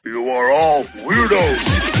You are all weirdos.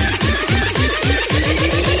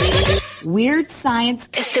 Weird science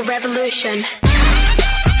is the revolution.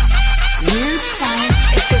 Weird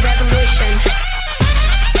science is the revolution.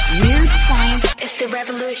 Weird science is the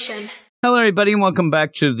revolution. Hello, everybody, and welcome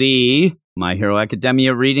back to the My Hero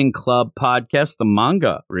Academia Reading Club podcast, the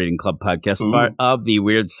Manga Reading Club podcast, part of the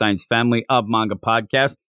Weird Science family of manga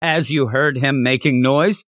podcasts. As you heard him making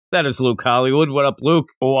noise, that is Luke Hollywood. What up, Luke?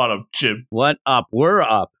 What up, Jim? What up? We're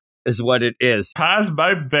up is what it is. Past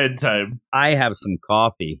my bedtime. I have some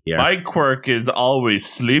coffee here. My quirk is always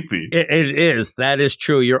sleepy. It is. That is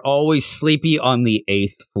true. You're always sleepy on the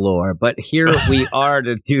 8th floor. But here we are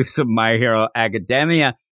to do some My Hero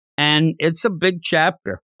Academia. And it's a big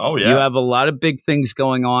chapter. Oh, yeah. You have a lot of big things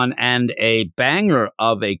going on and a banger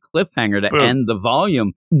of a cliffhanger to end the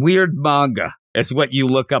volume. Weird manga is what you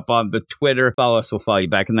look up on the Twitter. Follow us, we'll follow you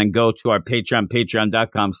back. And then go to our Patreon,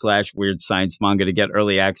 patreon.com/Weird Science Manga to get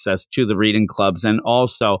early access to the reading clubs. And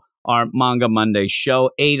also our Manga Monday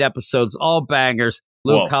show. 8 episodes, all bangers.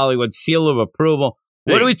 Luke Hollywood, seal of approval.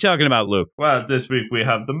 What are we talking about, Luke? Well, this week we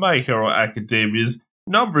have the My Hero Academia's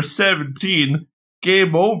number 17,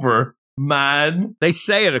 Game Over, man. They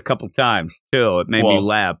say it a couple times, too. It made me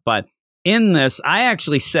laugh. But in this, I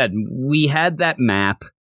actually said we had that map.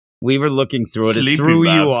 We were looking through it. It threw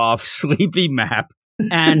you off. Sleepy map.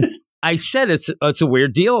 And I said it's a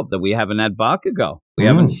weird deal that we haven't had Bakugo. We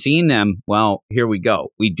haven't seen him. Well, here we go.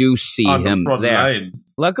 We do see him there.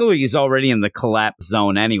 Lines. Luckily, he's already in the collapse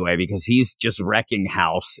zone anyway because he's just wrecking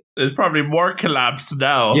house. There's probably more collapse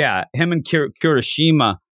now. Yeah, him and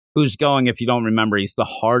Kirishima, who's going, if you don't remember, he's the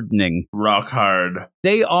hardening. Rock hard.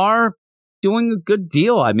 They are doing a good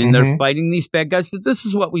deal. I mean, they're fighting these bad guys, but this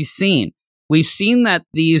is what we've seen. We've seen that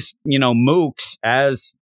these, mooks,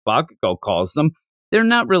 as Bakugo calls them, they're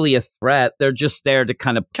not really a threat. They're just there to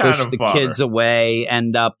kind of push the kids away,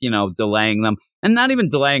 end up, delaying them. And not even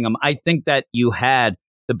delaying them. I think that the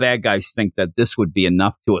bad guys think that this would be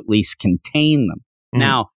enough to at least contain them.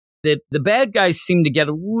 Now, the bad guys seem to get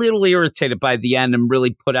a little irritated by the end and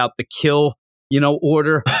really put out the kill,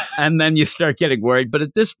 order. And then you start getting worried. But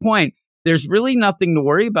at this point, there's really nothing to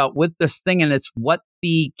worry about with this thing, and it's what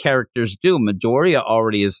the characters do. Midoriya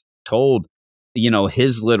already has told,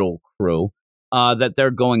 his little crew that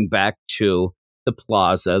they're going back to the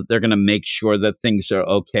plaza. They're going to make sure that things are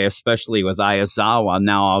okay, especially with Ayazawa.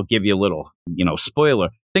 Now, I'll give you a little, spoiler.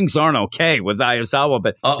 Things aren't okay with Ayazawa,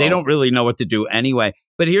 but they don't really know what to do anyway.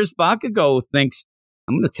 But here's Bakugo thinks,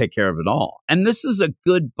 I'm going to take care of it all. And this is a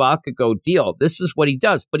good Bakugo deal. This is what he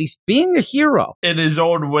does. But he's being a hero. In his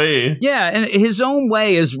own way. Yeah, and his own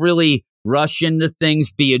way is really rush into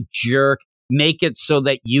things, be a jerk, make it so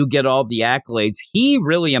that you get all the accolades. He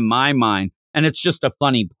really, in my mind, and it's just a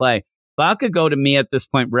funny play, Bakugo to me at this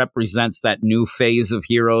point represents that new phase of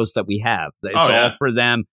heroes that we have. It's all for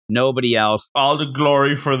them, nobody else. All the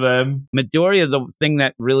glory for them. Midoriya, the thing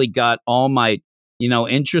that really got All Might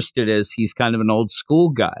interested is he's kind of an old school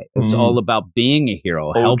guy. It's all about being a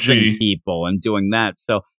hero, helping people and doing that.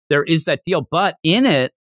 So there is that deal. But in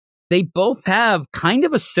it, they both have kind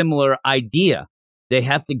of a similar idea. They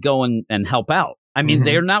have to go and help out. I mean,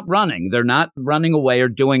 they're not running. They're not running away or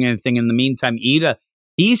doing anything. In the meantime, Ida,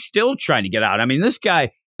 he's still trying to get out. I mean, this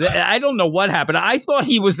guy, I don't know what happened. I thought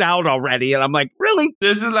he was out already. And I'm like, really?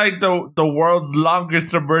 This is like the world's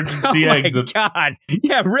longest emergency exit. Oh, my God.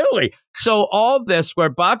 Yeah, really. So all this where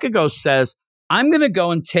Bakugo says, I'm going to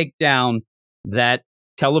go and take down that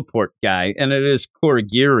teleport guy. And it is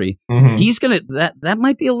Kurogiri. He's going to, that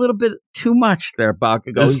might be a little bit too much there,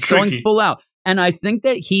 Bakugo. He's going full out. And I think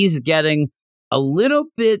that he's getting a little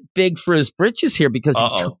bit big for his britches here because he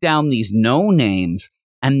took down these no-names.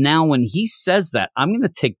 And now when he says that, I'm going to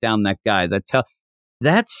take down that guy.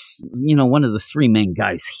 That's, one of the 3 main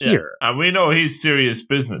guys here. Yeah. And we know he's serious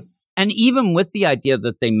business. And even with the idea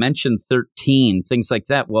that they mentioned 13, things like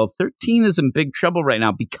that, well, 13 is in big trouble right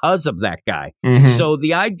now because of that guy. So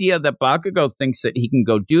the idea that Bakugo thinks that he can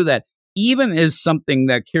go do that even is something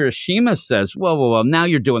that Kirishima says, well, now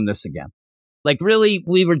you're doing this again. Like, really,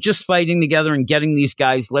 we were just fighting together and getting these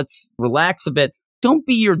guys. Let's relax a bit. Don't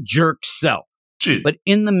be your jerk self. Jeez. But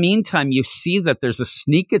in the meantime, you see that there's a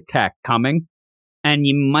sneak attack coming, and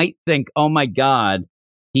you might think, oh, my God,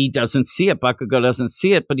 he doesn't see it. Bakugo doesn't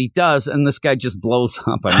see it, but he does, and this guy just blows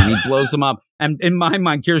up. I mean, he blows him up. And in my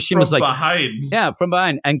mind, Kirishima's like... From behind. Yeah, from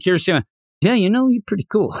behind. And Kirishima, yeah, you're pretty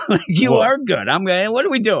cool. You are good. What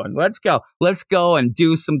are we doing? Let's go. Let's go and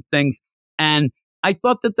do some things. And I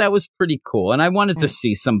thought that was pretty cool. And I wanted to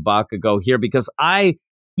see some Bakugo here because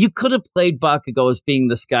you could have played Bakugo as being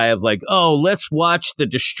this guy of like, oh, let's watch the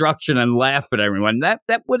destruction and laugh at everyone. That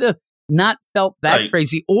would have not felt that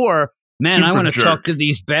crazy. Or, man, I want to talk to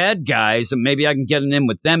these bad guys and maybe I can get an in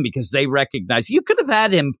with them because they recognize. You could have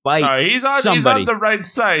had him fight somebody. He's on the right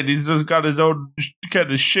side. He's just got his own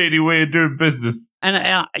kind of shady way of doing business.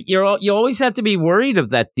 And you always have to be worried of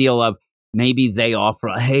that deal of maybe they offer,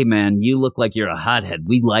 hey, man, you look like you're a hothead.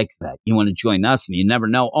 We like that. You want to join us? And you never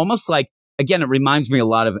know. Almost like, again, it reminds me a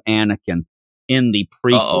lot of Anakin in the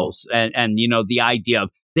prequels. And the idea of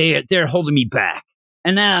they're holding me back.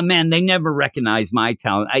 And man, they never recognize my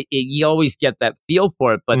talent. You always get that feel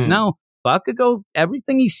for it. But no, Bakugo,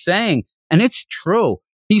 everything he's saying, and it's true.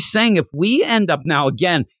 He's saying if we end up now,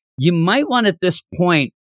 again, you might want at this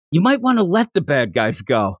point, you might want to let the bad guys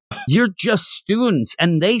go. You're just students,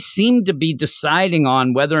 and they seem to be deciding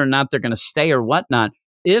on whether or not they're going to stay or whatnot.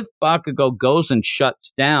 If Bakugo goes and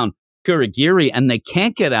shuts down Kurogiri and they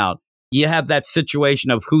can't get out, you have that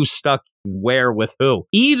situation of who's stuck where with who.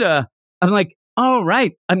 Ida, I'm like, all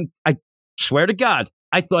right, I swear to God,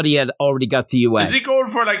 I thought he had already got to UA. Is he going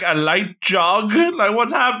for like a light jog? Like,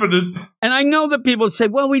 what's happening? And I know that people would say,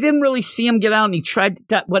 well, we didn't really see him get out and he tried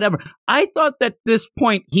to, whatever. I thought that at this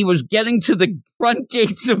point he was getting to the front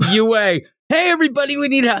gates of UA. Hey, everybody, we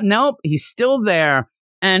need help. Nope, he's still there.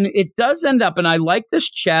 And it does end up, and I like this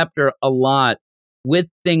chapter a lot, with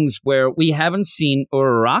things where we haven't seen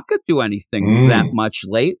Uraraka do anything that much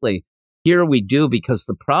lately. Here we do, because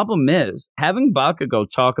the problem is having Bakugo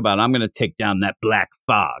talk about, I'm going to take down that black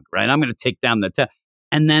fog, right? I'm going to take down the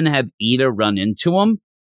and then have Ida run into him.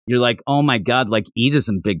 You're like, oh my God, like Ida's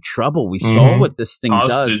in big trouble. We saw what this thing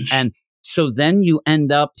does. And so then you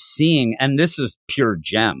end up seeing, and this is pure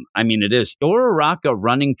gem. I mean, it is. Uraraka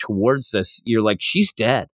running towards this. You're like, she's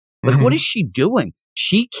dead. Like, what is she doing?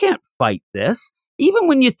 She can't fight this. Even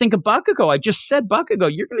when you think of Bakugo, I just said, Bakugo,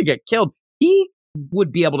 you're going to get killed. He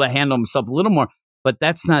would be able to handle himself a little more, but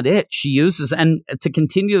that's not it. She uses, and to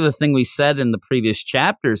continue the thing we said in the previous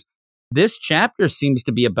chapters, this chapter seems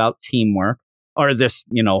to be about teamwork, or this,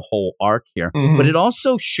 whole arc here, but it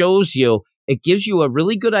also shows you, it gives you a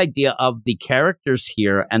really good idea of the characters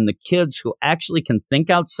here and the kids who actually can think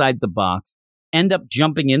outside the box, end up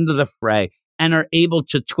jumping into the fray, and are able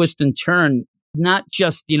to twist and turn, not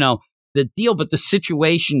just, the deal, but the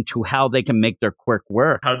situation to how they can make their quirk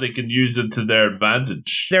work. How they can use it to their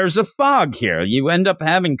advantage. There's a fog here. You end up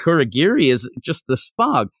having Kurogiri is just this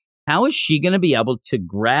fog. How is she going to be able to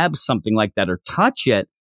grab something like that or touch it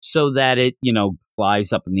so that it,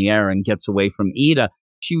 flies up in the air and gets away from Ida?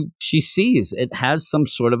 She sees it has some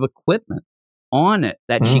sort of equipment on it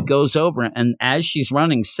that she goes over, and as she's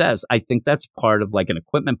running says, I think that's part of like an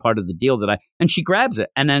equipment part of the deal and she grabs it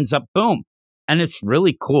and ends up boom. And it's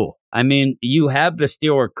really cool. I mean, you have this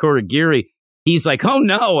deal where Kurogiri, he's like, oh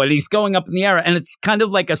no, and he's going up in the air, and it's kind of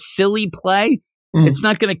like a silly play. It's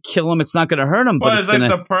not going to kill him, it's not going to hurt him. But it's like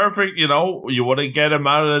the perfect, you want to get him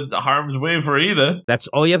out of harm's way for Ida. That's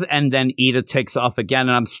all you have. And then Ida takes off again,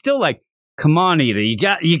 and I'm still like, come on, Ida, you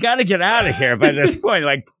got to get out of here by this point.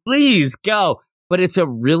 Like, please go. But it's a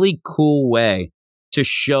really cool way to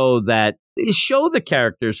show the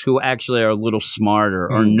characters who actually are a little smarter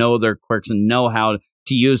or know their quirks and know how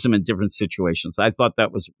to use them in different situations. I thought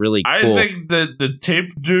that was really cool. I think the tape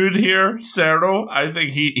dude here, Zero, I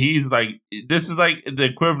think he's like, this is like the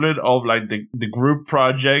equivalent of like the group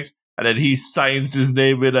project, and then he signs his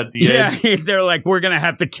name in at the end. Yeah, they're like, we're gonna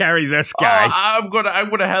have to carry this guy. I'm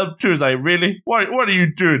gonna help too. Is like, really? What are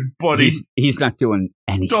you doing, buddy? He's not doing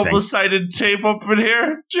anything. Double-sided tape up in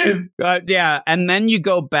here? Jeez. Yeah, and then you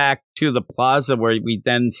go back to the plaza where we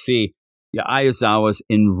then see Aizawa's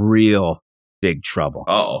in real big trouble.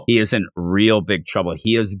 Uh-oh. He is in real big trouble.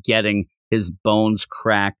 He is getting his bones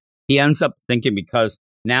cracked. He ends up thinking, because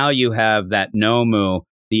now you have that Nomu,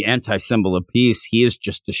 the anti-symbol of peace, he is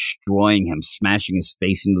just destroying him, smashing his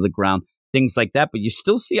face into the ground, things like that. But you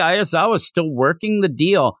still see Aizawa still working the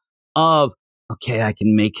deal of, okay, I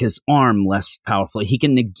can make his arm less powerful. He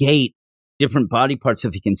can negate different body parts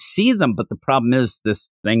if he can see them. But the problem is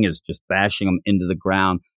this thing is just bashing him into the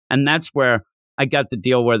ground. And that's where I got the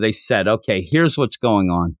deal where they said, okay, here's what's going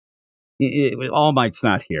on. All Might's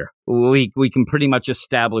not here. We can pretty much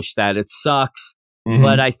establish that. It sucks,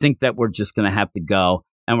 but I think that we're just going to have to go,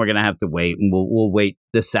 and we're going to have to wait, and we'll wait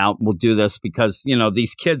this out. We'll do this because,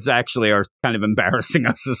 these kids actually are kind of embarrassing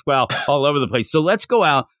us as well all over the place. So let's go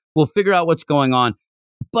out. We'll figure out what's going on.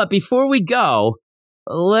 But before we go,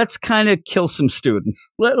 let's kind of kill some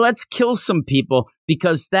students. Let's kill some people,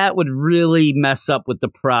 because that would really mess up with the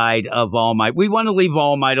pride of All Might. We want to leave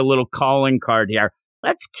All Might a little calling card here.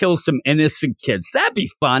 Let's kill some innocent kids. That'd be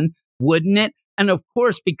fun, wouldn't it? And of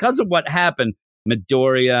course, because of what happened,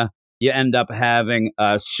 Midoriya, you end up having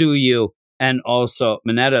Suyu and also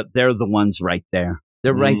Mineta, they're the ones right there.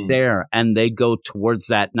 They're right there, and they go towards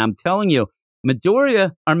that. And I'm telling you,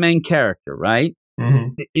 Midoriya, our main character, right?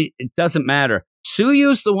 It doesn't matter.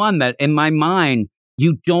 Tsuyu's the one that, in my mind,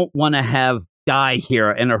 you don't want to have die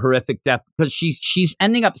here in a horrific death because she's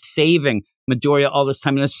ending up saving Midoriya all this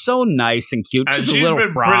time, and it's so nice and cute. And Just a she's little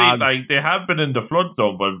been frog. pretty, like, they have been in the flood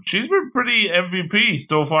zone, but she's been pretty MVP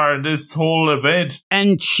so far in this whole event.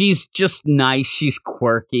 And she's just nice. She's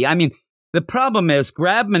quirky. I mean, the problem is,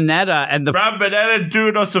 grab Mineta,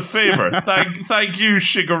 doing us a favor. Thank you,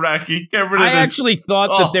 Shigaraki. Get rid of I this. actually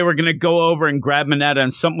thought that they were going to go over and grab Mineta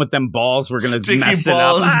and something with them balls were going to mess it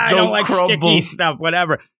balls up. I don't don't like crumble. sticky stuff,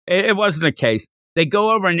 whatever. It wasn't the case. They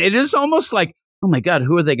go over and it is almost like, oh my God,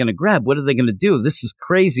 who are they going to grab? What are they going to do? This is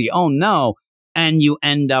crazy. Oh no. And you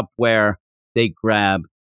end up where they grab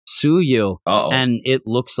Tsuyu. And it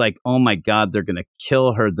looks like, oh my God, they're going to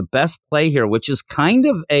kill her. The best play here, which is kind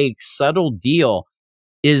of a subtle deal,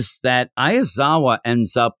 is that Aizawa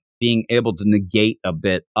ends up being able to negate a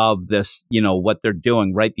bit of this, what they're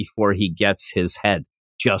doing right before he gets his head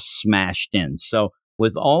just smashed in. So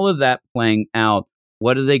with all of that playing out,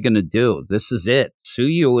 what are they going to do? This is it.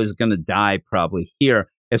 Tsuyu is going to die probably here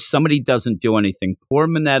if somebody doesn't do anything. Poor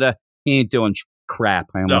Mineta, he ain't doing crap.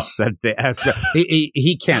 I almost said the S.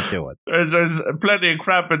 He can't do it. There's plenty of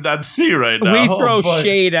crap in that sea right now. We throw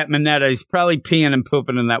shade at Mineta. He's probably peeing and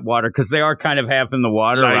pooping in that water because they are kind of half in the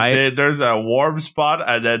water, right? There's a warm spot,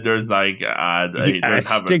 and then there's like a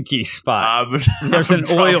stinky spot. There's an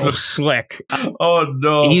problem. oil slick. Oh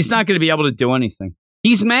no! He's not going to be able to do anything.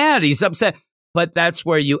 He's mad. He's upset. But that's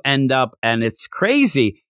where you end up, and it's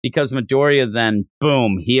crazy because Midoriya then,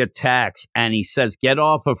 boom, he attacks, and he says, get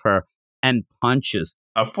off of her, and punches.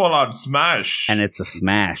 A full-on smash. And it's a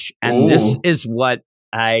smash. And this is what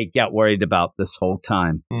I got worried about this whole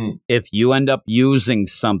time. If you end up using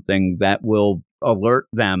something that will alert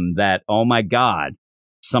them that, oh my God,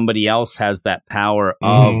 somebody else has that power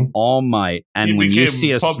of All Might, and when you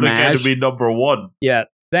see a public smash, enemy number one. Yeah,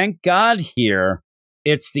 thank God here.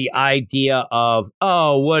 It's the idea of,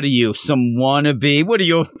 oh, what are you, some wannabe? What are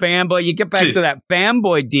you, a fanboy? You get back to that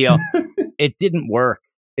fanboy deal. It didn't work.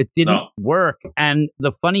 It didn't work. And the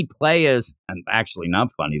funny play is, and actually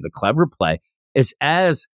not funny, the clever play is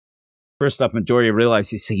as first off, Midoriya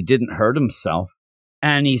realizes he didn't hurt himself.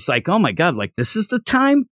 And he's like, oh my God, like this is the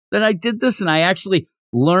time that I did this. And I actually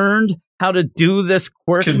learned how to do this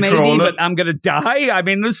quirk but I'm going to die. I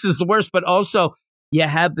mean, this is the worst. But also you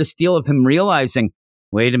have this deal of him realizing,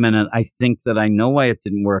 wait a minute, I think that I know why it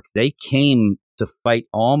didn't work. They came to fight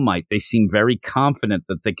All Might. They seemed very confident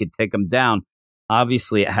that they could take him down.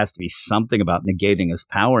 Obviously, it has to be something about negating his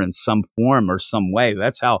power in some form or some way.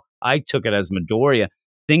 That's how I took it as Midoriya,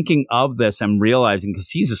 thinking of this and realizing, because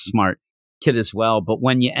he's a smart kid as well. But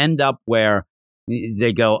when you end up where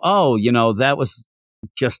they go, oh, that was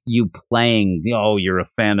just you playing, you're a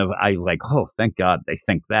fan of, I like, oh, thank God they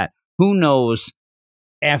think that. Who knows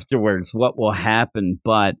afterwards what will happen,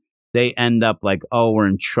 but they end up like, oh, we're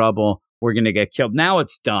in trouble. We're going to get killed. Now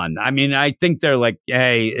it's done. I mean, I think they're like,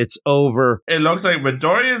 hey, it's over. It looks like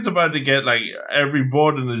Midoriya is about to get like every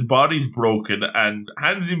bone in his body's broken, and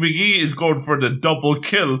Hansi McGee is going for the double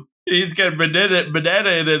kill. He's getting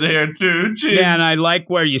Mineta in here too. Jeez. Yeah, and I like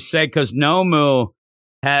where you say, because Nomu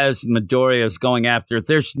has Midoriya's going after.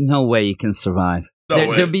 There's no way he can survive.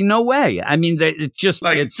 There'd be no way. I mean, it's just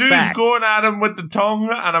like it's Sue's fact. going at him with the tongue,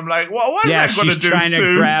 and I'm like, well, what is that going to do? She's trying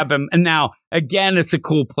Sue? to grab him. And now, again, it's a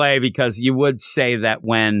cool play because you would say that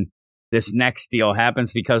when this next deal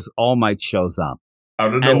happens, because All Might shows up.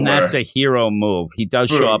 Out of nowhere. And that's a hero move. He does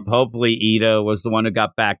show up. Hopefully, Ida was the one who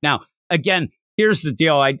got back. Now, again, here's the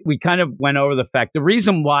deal. We kind of went over the fact. The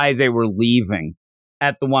reason why they were leaving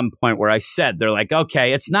at the one point where I said, they're like,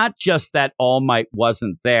 okay, it's not just that All Might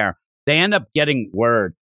wasn't there. They end up getting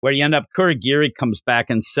word where you end up, Kurogiri comes back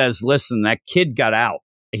and says, listen, that kid got out.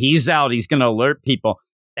 He's out. He's going to alert people.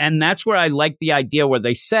 And that's where I like the idea where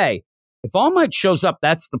they say, if All Might shows up,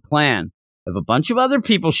 that's the plan. If a bunch of other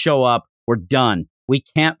people show up, we're done. We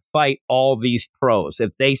can't fight all these pros.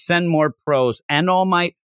 If they send more pros and All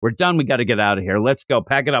Might, we're done. We got to get out of here. Let's go.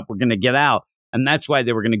 Pack it up. We're going to get out. And that's why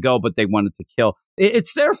they were going to go, but they wanted to kill.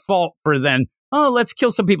 It's their fault for then, oh, let's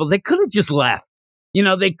kill some people. They could have just left.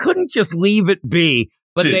 They couldn't just leave it be.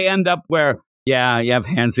 But they end up where, yeah, you have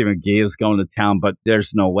Hansi McGee is going to town, but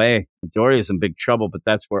there's no way. Midoriya's in big trouble, but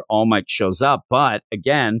that's where All Might shows up. But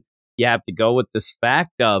again, you have to go with this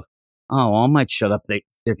fact of, oh, All Might showed up.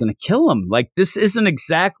 They're going to kill him. Like, this isn't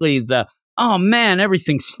exactly the, oh man,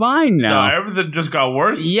 everything's fine now. No, everything just got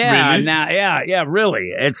worse. Yeah, really. now, yeah,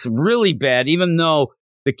 really. It's really bad, even though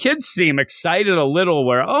the kids seem excited a little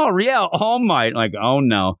where, oh, yeah, All Might. Like, oh,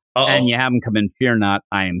 no. Uh-oh. And you have them come in, fear not,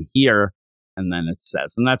 I am here. And then it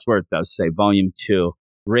says, and that's where it does say, Volume 2,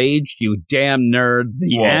 Rage, you damn nerd,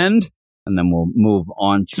 the end. And then we'll move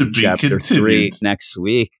on to chapter 3 next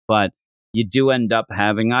week. But you do end up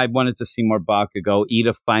having, I wanted to see more Bakugo.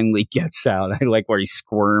 Ida finally gets out. I like where he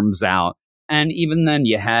squirms out. And even then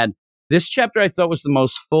you had, this chapter I thought was the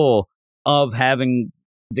most full of having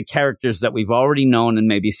the characters that we've already known and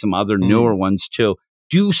maybe some other newer ones too,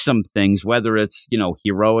 do some things, whether it's, you know,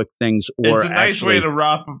 heroic things or it's a nice way to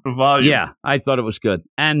wrap up the volume. Yeah, I thought it was good.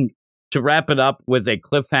 And to wrap it up with a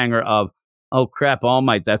cliffhanger of, oh crap, All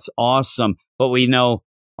Might, that's awesome. But we know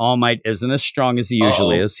All Might isn't as strong as he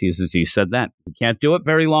usually is. He said that. He can't do it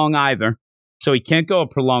very long either. So he can't go a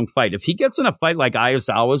prolonged fight. If he gets in a fight like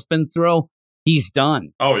Aizawa's been through, he's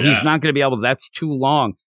done. Oh, yeah. He's not going to be able to. That's too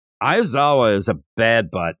long. Aizawa is a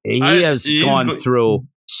bad butt. He has gone through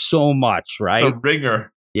so much, right? The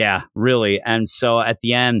ringer. Yeah, really. And so at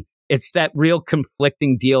the end, it's that real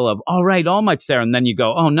conflicting deal of, all right, All Might's there. And then you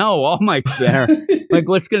go, oh, no, All Might's there. Like,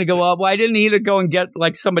 what's going to go up? Why didn't he go and get,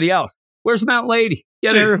 like, somebody else? Where's Mount Lady?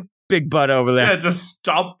 Get her big butt over there. Yeah, just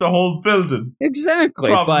stop the whole building. Exactly.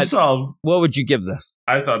 Problem solved. What would you give this?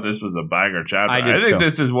 I thought this was a banger chapter. I think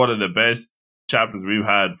this is one of the best chapters we've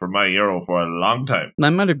had for My Hero for a long time. I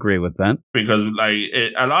might agree with that. Because, like,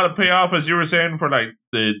 a lot of payoff, as you were saying, for, like,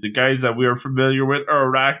 the guys that we were familiar with,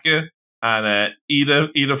 Araki and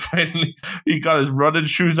Ida finally, he got his running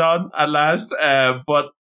shoes on at last. But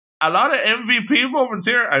a lot of MVP moments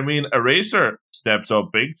here. I mean, Eraser steps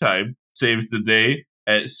up big time, saves the day.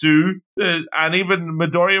 Sue and even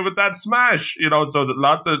Midoriya with that smash, you know. So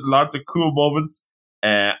lots of cool moments,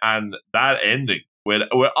 and that ending with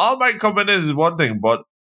All Might coming in is one thing, but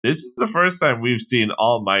this is the first time we've seen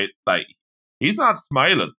All Might, like, he's not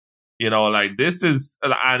smiling, you know. Like, this is,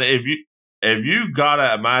 and if you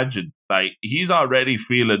gotta imagine, like, he's already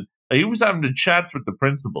feeling. He was having the chats with the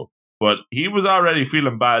principal, but he was already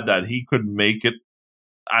feeling bad that he couldn't make it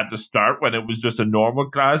at the start when it was just a normal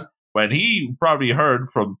class. When he probably heard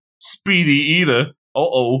from Speedy Ida,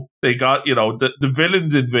 they got, you know, the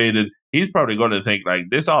villains invaded. He's probably going to think, like,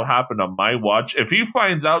 this all happened on my watch. If he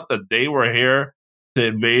finds out that they were here to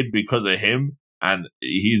invade because of him, and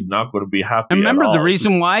he's not going to be happy. And remember, the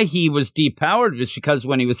reason why he was depowered was because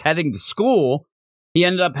when he was heading to school, he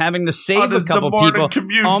ended up having to save a couple people,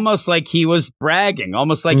 commutes. Almost like he was bragging,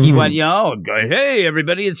 almost like he went, hey,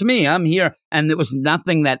 everybody, it's me, I'm here. And there was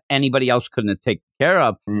nothing that anybody else couldn't have taken care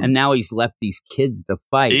of. And now he's left these kids to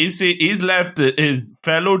fight. He's left his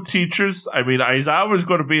fellow teachers. I mean, Aizawa's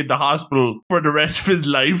going to be in the hospital for the rest of his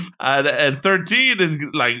life. And 13 is,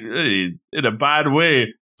 like, in a bad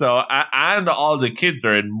way. So, and all the kids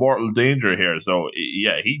are in mortal danger here. So,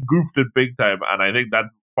 yeah, he goofed it big time. And I think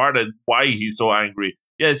that's part of why he's so angry.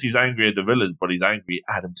 Yes, he's angry at the villains, but he's angry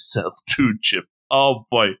at himself too, Chip. Oh,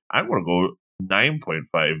 boy. I'm going to go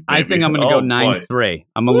 9.5. I think I'm going to go 9.3.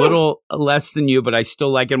 I'm a little less than you, but I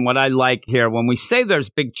still like it. And what I like here, when we say there's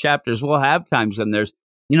big chapters, we'll have times when there's,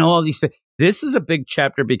 you know, all these things. This is a big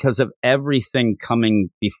chapter because of everything coming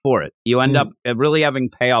before it. You end up really having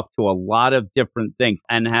payoff to a lot of different things,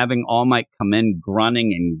 and having All Might come in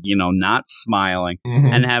grunting and, you know, not smiling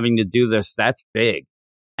and having to do this, that's big.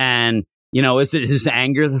 And, you know, is it his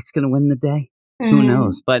anger that's going to win the day? Who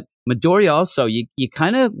knows? But Midoriya also, you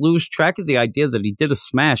kind of lose track of the idea that he did a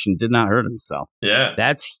smash and did not hurt himself. Yeah.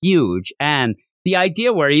 That's huge. And the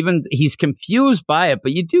idea where even he's confused by it,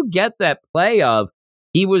 but you do get that play of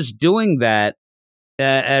he was doing that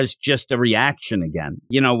as just a reaction again.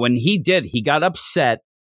 You know, when he got upset.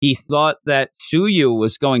 He thought that Tsuyu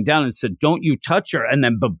was going down and said, don't you touch her. And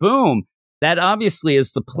then ba-boom. That obviously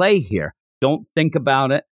is the play here. Don't think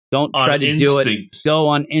about it. Don't try to do it. Go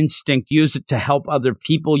on instinct. Use it to help other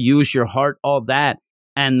people. Use your heart, all that.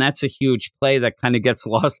 And that's a huge play that kind of gets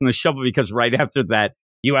lost in the shuffle, because right after that,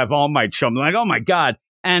 you have All Might show. I'm like, oh, my God.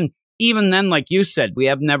 And even then, like you said, we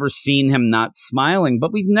have never seen him not smiling,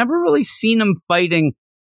 but we've never really seen him fighting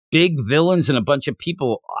big villains and a bunch of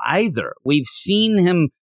people either. We've seen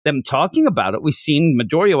them talking about it. We've seen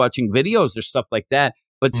Midoriya watching videos or stuff like that.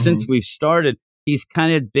 But since we've started, he's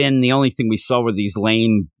kind of been, the only thing we saw were these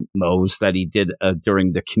lame mo's that he did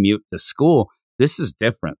during the commute to school. This is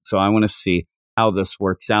different. So I want to see how this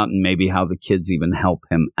works out and maybe how the kids even help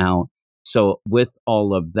him out. So with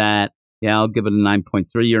all of that, yeah, I'll give it a 9.3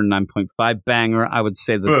 or 9.5 banger. I would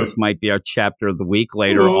say that this might be our chapter of the week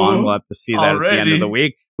later on. We'll have to see that at the end of the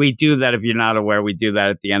week. We do that, if you're not aware, we do that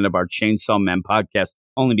at the end of our Chainsaw Man podcast,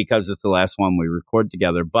 only because it's the last one we record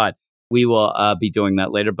together. But we will be doing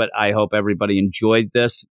that later. But I hope everybody enjoyed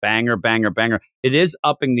this. Banger, banger, banger. It is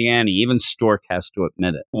upping the ante. Even Stork has to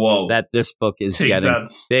admit it. Whoa. That this book is Take getting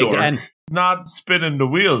that, big. Stork. And not spinning the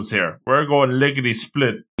wheels here. We're going lickety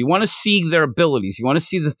split. you want to see their abilities. You want to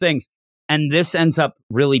see the things. And this ends up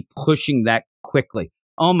really pushing that quickly.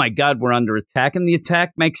 Oh my God, we're under attack. And the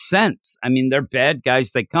attack makes sense. I mean, they're bad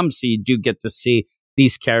guys. They come, so you do get to see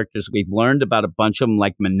these characters. We've learned about a bunch of them,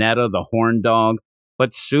 like Mineta, the horn dog.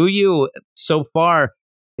 But Tsuyu, so far,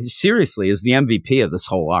 seriously, is the MVP of this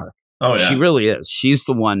whole arc. Oh, yeah. She really is. She's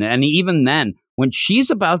the one. And even then, when she's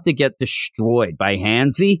about to get destroyed by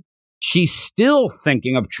Hanzi, she's still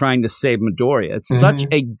thinking of trying to save Midoriya. It's such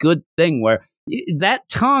a good thing where that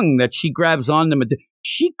tongue that she grabs onto Midoriya,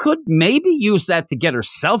 she could maybe use that to get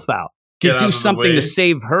herself out, to do something to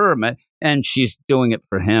save her, and she's doing it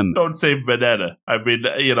for him. Don't save Mineta. I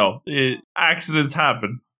mean, accidents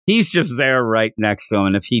happen. He's just there right next to him,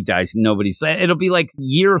 and if he dies, it'll be like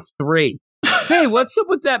year 3. Hey, what's up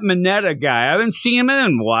with that Mineta guy? I haven't seen him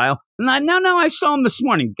in a while. No, I saw him this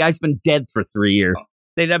morning. The guy's been dead for 3 years.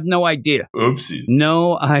 They'd have no idea. Oopsies.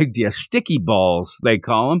 No idea. Sticky balls, they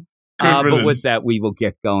call them. But with that, we will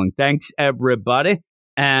get going. Thanks, everybody,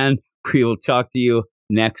 and we will talk to you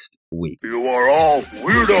next week. You are all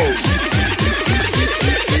weirdos.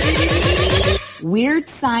 Weird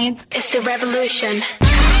science. It's the revolution.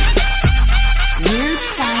 Weird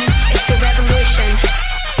science. It's the revolution.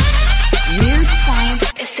 Weird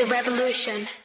science. It's the revolution.